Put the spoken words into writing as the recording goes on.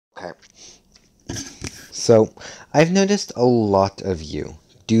Okay. So, I've noticed a lot of you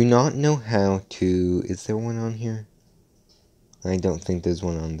do not know how to... Is there one on here? I don't think there's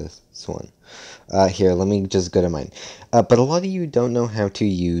one on this one. Here, let me just go to mine. But a lot of you don't know how to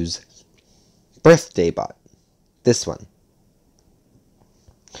use Birthday Bot. This one.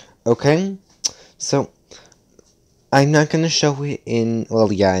 Okay? So, I'm not going to show it in...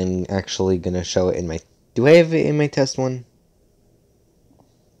 Well, yeah, I'm actually going to show it in my... Do I have it in my test one?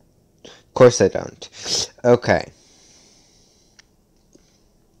 Of course I don't. Okay.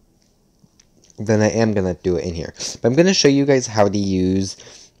 Then I am going to do it in here. But I'm going to show you guys how to use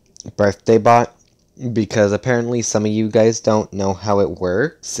Birthday Bot, because apparently some of you guys don't know how it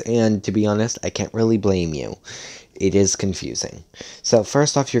works, and to be honest, I can't really blame you. It is confusing. So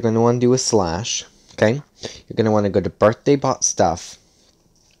first off, you're going to want to do a slash, okay? You're going to want to go to Birthday Bot stuff.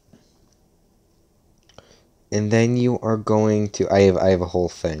 And then you are going to... I have a whole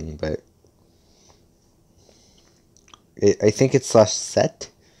thing, but... I think it's slash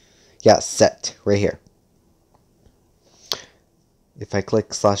set. Yeah, set, right here. If I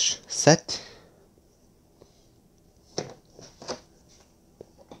click slash set,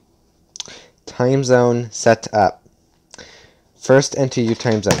 time zone set up. First, enter your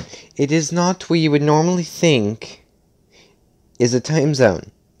time zone. It is not what you would normally think is a time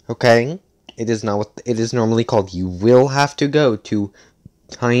zone, okay? It is not what it is normally called. You will have to go to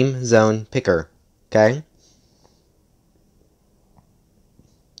time zone picker, okay?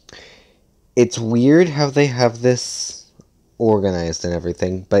 It's weird how they have this organized and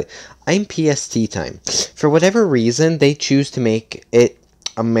everything, but I'm PST time. For whatever reason, they choose to make it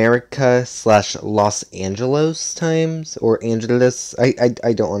America/Los Angeles times, or Angeles. I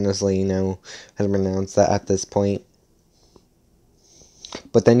don't honestly know how to pronounce that at this point.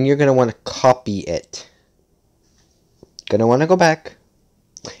 But then you're going to want to copy it. Going to want to go back.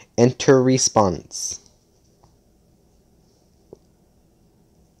 Enter response.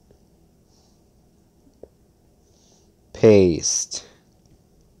 Paste.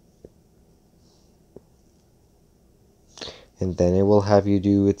 And then it will have you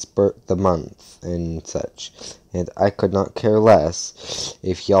do the month and such. And I could not care less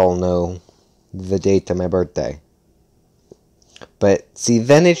if y'all know the date of my birthday. But see,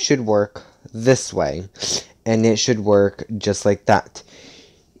 then it should work this way. And it should work just like that.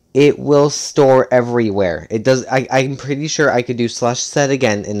 It will store everywhere. It does. I'm pretty sure I could do /set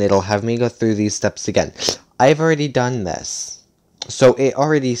again, and it'll have me go through these steps again. I've already done this. So it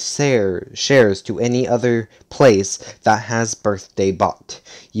already shares to any other place that has Birthday Bot.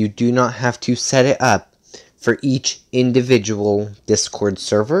 You do not have to set it up for each individual Discord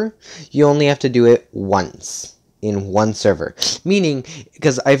server. You only have to do it once in one server. Meaning,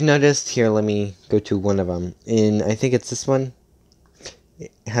 because I've noticed here, let me go to one of them. I think it's this one.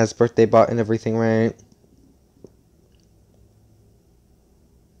 It has Birthday Bot and everything, right?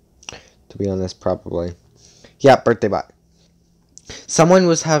 To be honest, probably. Yeah, Birthday Bot. Someone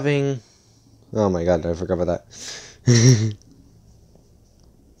was having... Oh my god, I forgot about that.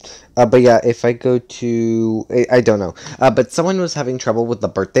 But yeah, if I go to... I don't know. But someone was having trouble with the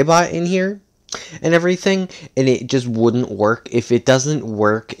Birthday Bot in here and everything, and it just wouldn't work. If it doesn't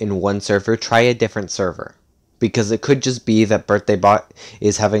work in one server, try a different server. Because it could just be that Birthday Bot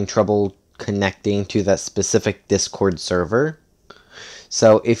is having trouble connecting to that specific Discord server.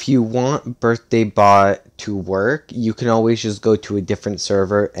 So if you want Birthday Bot to work, you can always just go to a different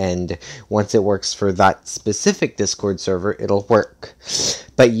server, and once it works for that specific Discord server, it'll work.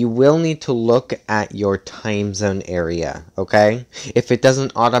 But you will need to look at your time zone area, okay? If it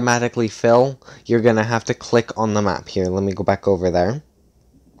doesn't automatically fill, you're going to have to click on the map. Here, let me go back over there.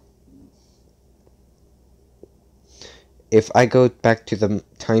 If I go back to the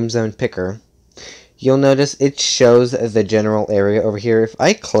time zone picker, you'll notice it shows the general area over here. If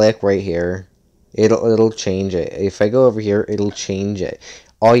I click right here, it'll change it. If I go over here, it'll change it.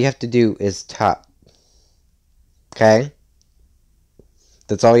 All you have to do is tap. Okay?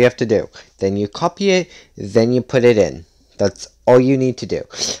 That's all you have to do. Then you copy it, then you put it in. That's all you need to do.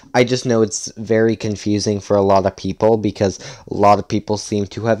 I just know it's very confusing for a lot of people because a lot of people seem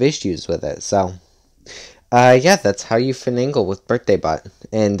to have issues with it. So... yeah, that's how you finagle with Birthday Bot.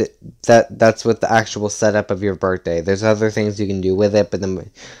 And that's with the actual setup of your birthday. There's other things you can do with it,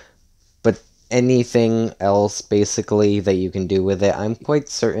 but anything else, basically, that you can do with it, I'm quite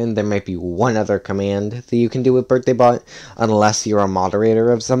certain there might be one other command that you can do with Birthday Bot, unless you're a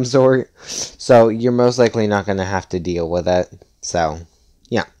moderator of some sort. So, you're most likely not going to have to deal with it. So,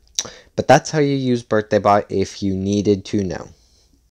 yeah. But that's how you use Birthday Bot if you needed to know.